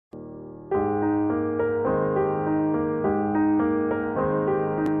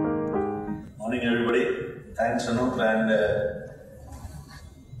Thanks, Anup. And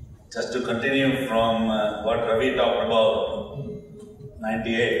just to continue from what Ravi talked about,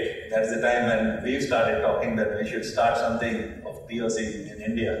 98, that's the time when we started talking that we should start something of TOC in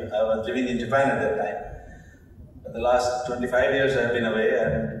India. I was living in Japan at that time. For the last 25 years I have been away,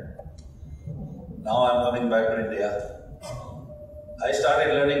 and now I'm coming back to India. I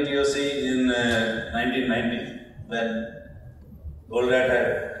started learning TOC in 1990 when Goldrat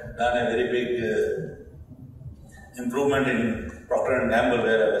had done a very big improvement in Procter & Gamble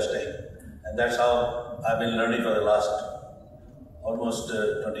where I was staying. And that's how I've been learning for the last almost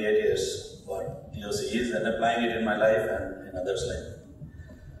 28 years what TOC is and applying it in my life and in others' life.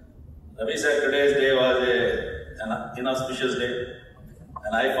 Ravi said today's day was an inauspicious day,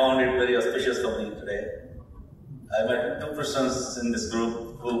 and I found it very auspicious for me today. I met two persons in this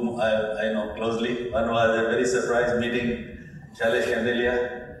group whom I know closely. One was a very surprise meeting, Shailesh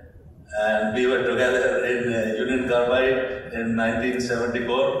Kandelia, and we were together in Union Carbide in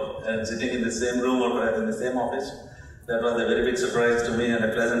 1974 and sitting in the same room or perhaps in the same office. That was a very big surprise to me and a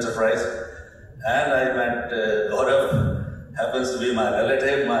pleasant surprise. And I met Gaurav, happens to be my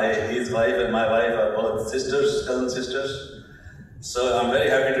relative. His wife and my wife are both sisters, cousin sisters. So I'm very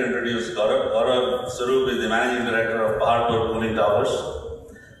happy to introduce Gaurav. Gaurav Swarup is the Managing Director of Paharpur Cooling Towers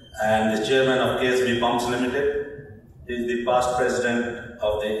and the Chairman of KSB Pumps Limited. He is the past President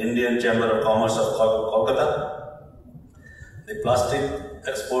of the Indian Chamber of Commerce of Kolkata, the Plastic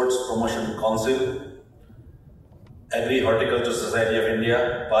Exports Promotion Council, Agri-Horticulture Society of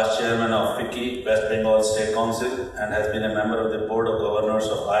India, past Chairman of FICCI, West Bengal State Council, and has been a member of the Board of Governors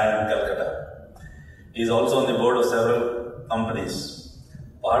of IIM Calcutta. He is also on the board of several companies.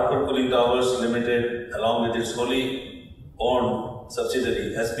 Paharpur Cooling Towers Limited, along with its wholly owned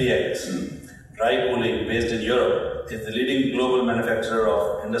subsidiary SPX, Dry Cooling, based in Europe, is the leading global manufacturer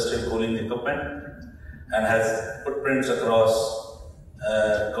of industrial cooling equipment and has footprints across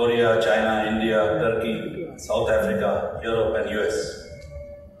Korea, China, India, Turkey, South Africa, Europe, and US.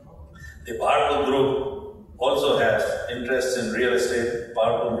 The Paharpur Group also has interests in real estate,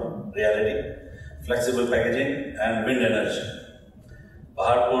 Paharpur Realty, flexible packaging, and wind energy.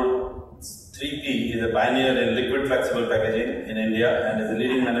 Paharpur 3P is a pioneer in liquid flexible packaging in India and is the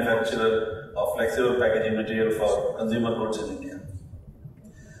leading manufacturer of flexible packaging material for consumer goods in India.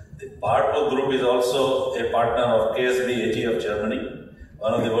 The Paharpur Group is also a partner of KSB AG of Germany,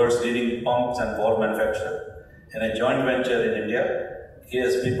 one of the world's leading pumps and valve manufacturer, in a joint venture in India,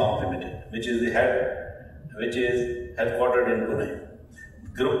 KSB Pump Limited, which is headquartered in Pune.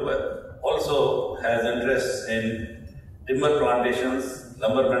 The group also has interests in timber plantations,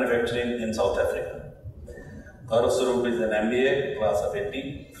 lumber manufacturing in South Africa. Gaurav Swarup is an MBA, class of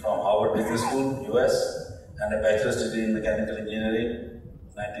 80, from Harvard Business School, US, and a bachelor's degree in mechanical engineering,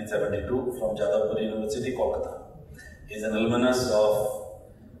 1972, from Jadavpur University, Kolkata. He is an alumnus of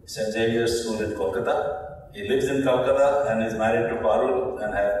St. Xavier's School in Kolkata. He lives in Kolkata and is married to Parul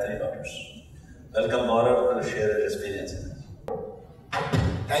and have 3 daughters. Welcome Gaurav to share his experiences.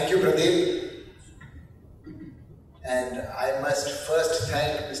 Thank you, Pradeep. And I must first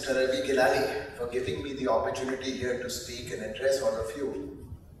thank Mr. Ravi Gilali for giving me the opportunity here to speak and address all of you.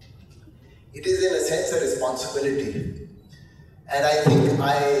 It is in a sense a responsibility, and I think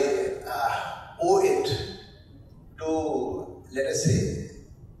I owe it to, let us say,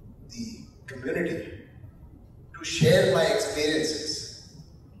 the community to share my experiences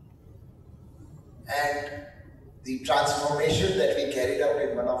and the transformation that we carried out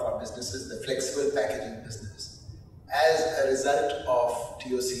in one of our businesses, the flexible packaging business, as a result of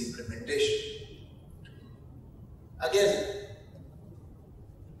TOC implementation. Again,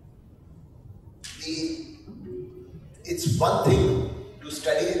 it's one thing to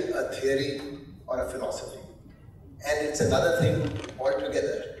study a theory or a philosophy, and it's another thing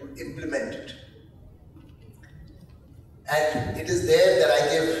altogether to implement it. And it is there that I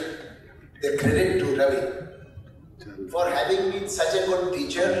give the credit to Ravi for having been such a good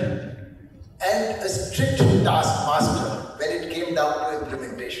teacher and a strict taskmaster when it came down to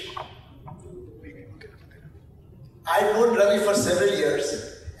implementation. I've known Ravi for several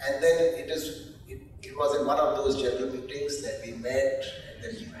years, and then it was in one of those general meetings that we met and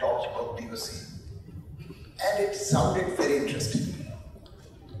then he talked about TOC. And it sounded very interesting.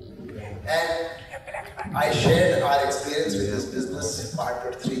 And I shared our experience with this business in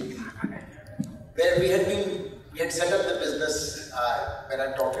Paharpur 3P, where we had set up the business when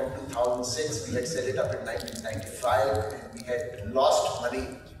I talked in 2006. We had set it up in 1995, and we had lost money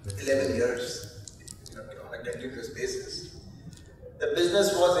 11 years on a continuous basis. The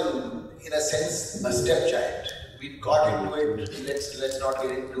business was in a sense a stepchild. We got into it. Let's not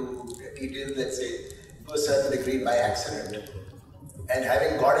get into details. Let's say it to a certain degree by accident. And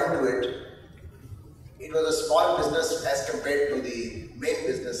having got into it, it was a small business as compared to the main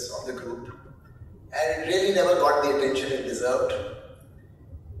business of the group. And it really never got the attention it deserved.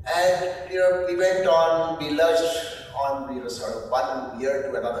 And we went on, we lurched on sort of one year to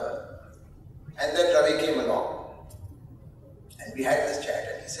another. And then Ravi came along. And we had this chat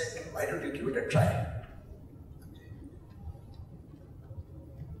and he said, why don't you give it a try?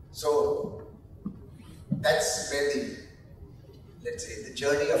 So that's where the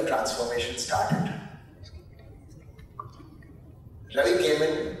journey of transformation started. Ravi came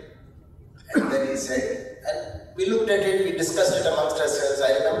in and then he said, and we looked at it, we discussed it amongst ourselves.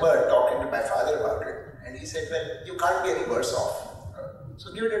 I remember talking to my father about it and he said, well, you can't be any worse off.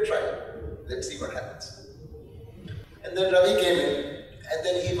 So give it a try. Let's see what happens. And then Ravi came in and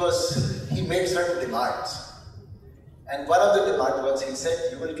then he made certain demands. And one of the demands was, he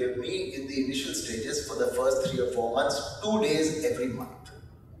said, you will give me in the initial stages for the first 3 or 4 months, 2 days every month.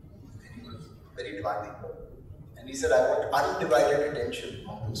 And he was very demanding. And he said, I want undivided attention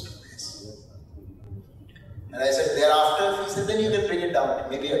on those 2 days. And I said, thereafter, he said, then you can bring it down to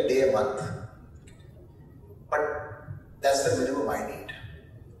maybe a day a month. But that's the minimum I need.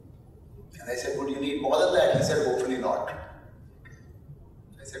 And I said, would you need more than that? He said, hopefully not.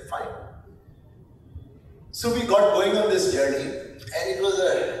 I said, fine. So we got going on this journey, and it was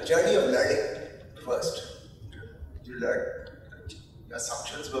a journey of learning first. You learn, your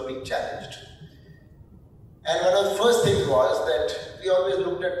assumptions were being challenged. And one of the first things was that we always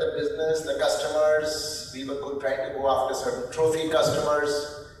looked at the business, the customers, we were trying to go after certain trophy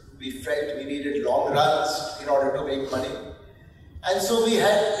customers, we felt we needed long runs in order to make money. And so we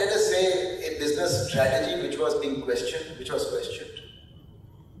had, let us say, a business strategy which was questioned.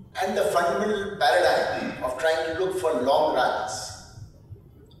 And the fundamental paradigm of trying to look for long runs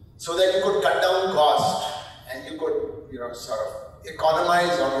so that you could cut down cost and you could, sort of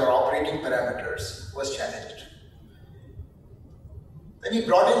economize on your operating parameters was challenged. Then he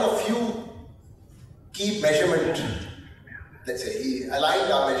brought in a few key measurements. Let's say he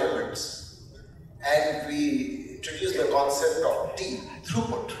aligned our measurements and we introduced the concept of T,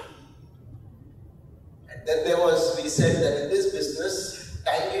 throughput. And then we said that in this business,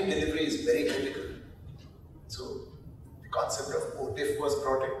 timely delivery is very critical. So the concept of OTIF was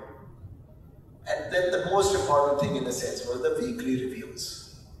brought in. And then the most important thing in a sense was the weekly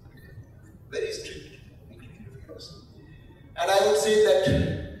reviews. Very strict weekly reviews. And I would say that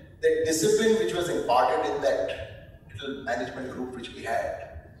the discipline which was imparted in that little management group which we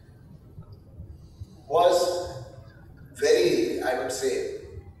had was very, I would say,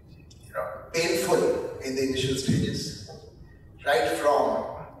 painful in the initial stages. Right from,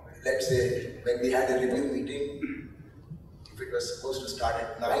 let's say, when we had a review meeting, if it was supposed to start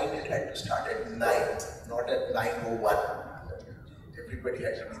at 9, it had to start at 9, not at 9:01. Everybody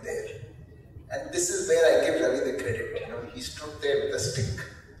had to be there. And this is where I give Ravi the credit. He stood there with a stick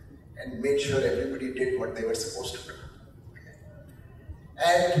and made sure everybody did what they were supposed to do.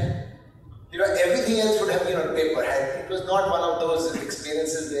 And everything else would have been on paper. It was not one of those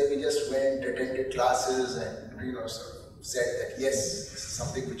experiences where we just went, attended classes and, sort of said that yes, this is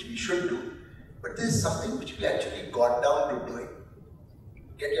something which we should do, but this is something which we actually got down to doing.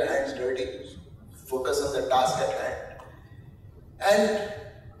 Get your hands dirty, focus on the task at hand. And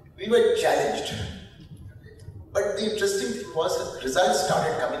we were challenged. But the interesting thing was that results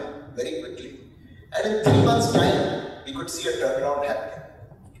started coming very quickly. And in 3 months' time, we could see a turnaround happening.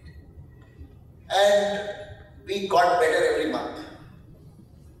 And we got better every month,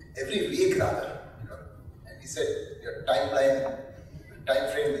 every week rather. And he said, your time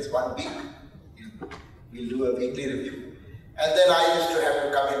frame is 1 week. We'll do a weekly review. And then I used to have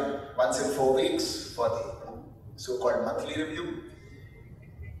to come in once in 4 weeks for the so-called monthly review.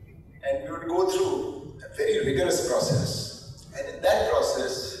 And we would go through a very rigorous process. And in that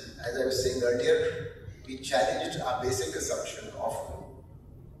process, as I was saying earlier, we challenged our basic assumption of,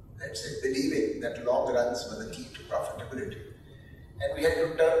 let's say, believing that long runs were the key to profitability. And we had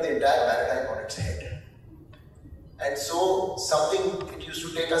to turn the entire paradigm on its head. And so it used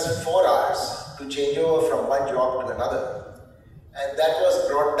to take us 4 hours to change over from one job to another. And that was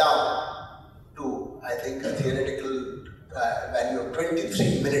brought down to, I think, a theoretical value of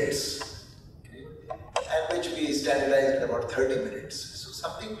 23 minutes, and which we standardized at about 30 minutes. So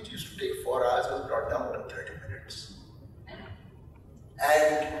something which used to take 4 hours was brought down to 30 minutes.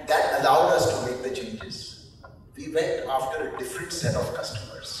 And that allowed us to make the changes. We went after a different set of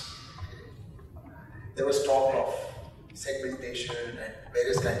customers. There was talk of segmentation and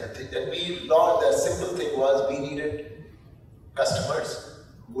various kinds of things. And the simple thing was we needed customers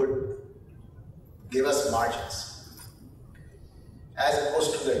who would gave us margins. As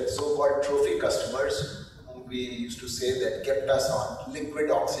opposed to the so-called trophy customers, whom we used to say that kept us on liquid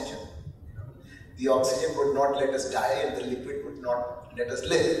oxygen. The oxygen would not let us die and the liquid would not let us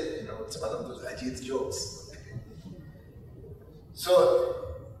live. It's one of those Ajit jokes.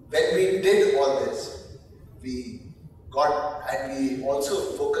 So when we did all this, we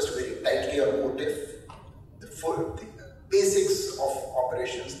also focused very tightly on OTIF, the basics of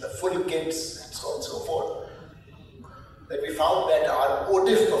operations, the full kits and so on and so forth. That we found that our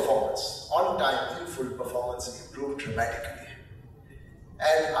OTIF performance, on time in full performance, improved dramatically.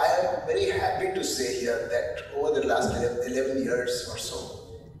 And I am very happy to say here that over the last 11 years or so,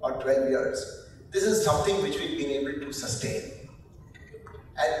 or 12 years, this is something which we've been able to sustain.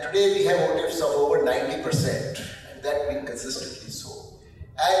 And today we have OTIFs of over 90%, and that we consistently so.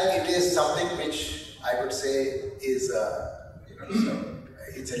 And it is something which I would say is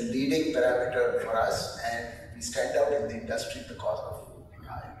it's a leading parameter for us, and we stand out in the industry because of,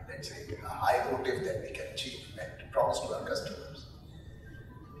 let's say, a high OTIF that we can achieve and promise to our customers.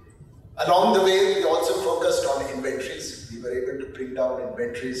 Along the way, we also focused on inventories. We were able to bring down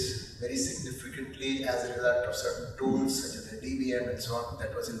inventories very significantly as a result of certain tools such as the DBM and so on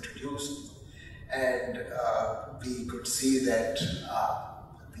that was introduced. And we could see that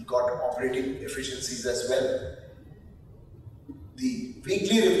we got operating efficiencies as well. The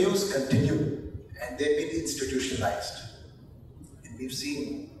weekly reviews continue and they've been institutionalized. And we've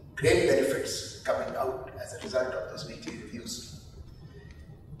seen great benefits coming out as a result of those weekly reviews.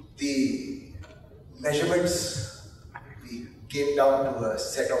 The measurements, we came down to a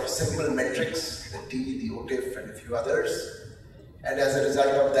set of simple metrics, the T, the OTIF and a few others. And as a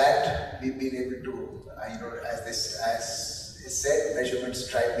result of that, we've been able to, as is said, measurements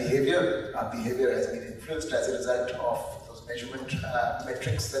drive behavior. Our behavior has been influenced as a result of those measurement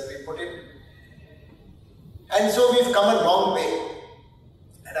metrics that we put in. And so we've come a long way.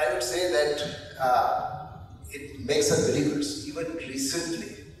 And I would say that it makes us believers. Even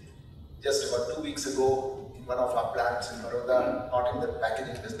recently, just about 2 weeks ago, in one of our plants in Baroda, not in the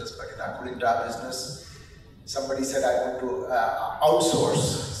packaging business, but in our cooling tower business, somebody said, I want to outsource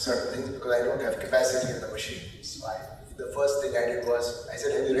certain things because I don't have capacity in the machine. So the first thing I did was, I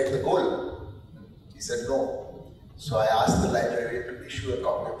said, have you read the goal? He said, no. So I asked the librarian to issue a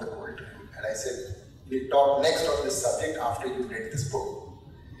copy of the goal to him. And I said, we'll talk next on this subject after you read this book.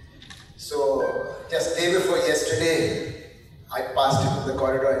 So just day before yesterday, I passed him in the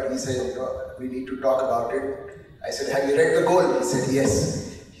corridor and he said, we need to talk about it. I said, have you read the goal? He said,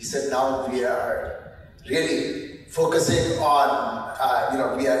 yes. He said, now we are really focusing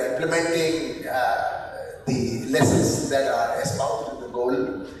on, we are implementing the lessons that are espoused in the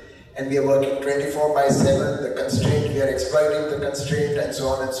goal, and we are working 24/7, the constraint, we are exploiting the constraint and so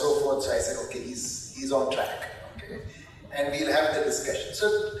on and so forth. So I said, okay, he's on track. And we'll have the discussion. So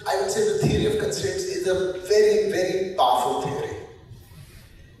I would say the theory of constraints is a very, very powerful theory.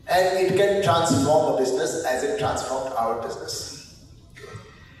 And it can transform a business as it transformed our business.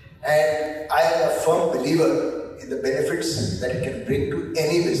 And I am a firm believer in the benefits that it can bring to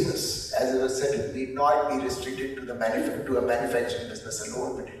any business. As I said, it need not be restricted to a manufacturing business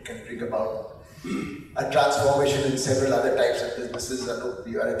alone, but it can bring about a transformation in several other types of businesses.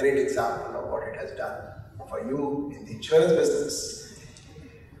 You are a great example of what it has done for you in the insurance business.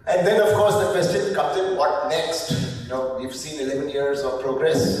 And then of course the question comes in, what next? We've seen 11 years of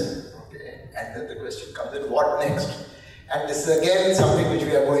progress, and then the question comes in, what next? And this is again something which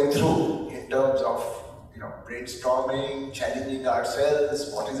we are going through in terms of brainstorming, challenging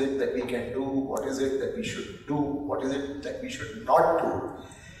ourselves, what is it that we can do, what is it that we should do, what is it that we should not do.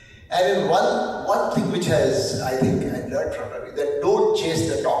 And in one thing which I think I learned from Ravi, that don't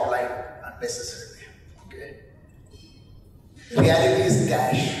chase the top line unnecessarily. Reality is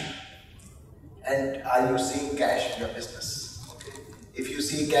cash. And are you seeing cash in your business? If you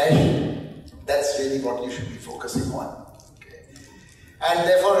see cash, that's really what you should be focusing on. And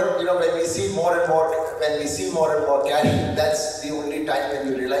therefore, when we see more and more cash, that's the only time when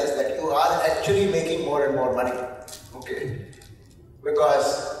you realize that you are actually making more and more money.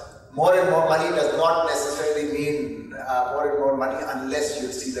 Because more and more money does not necessarily mean more and more money unless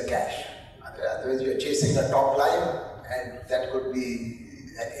you see the cash. Otherwise, you're chasing a top line, and that could be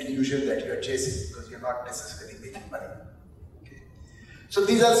an illusion that you're chasing because you're not necessarily making money. So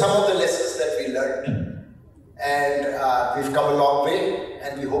these are some of the lessons that we learned, and we've come a long way,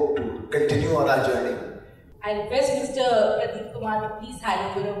 and we hope to continue on our journey. I request Mr. Pradeep Kumar to please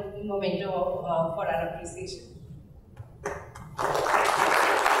hand over a memento for our appreciation.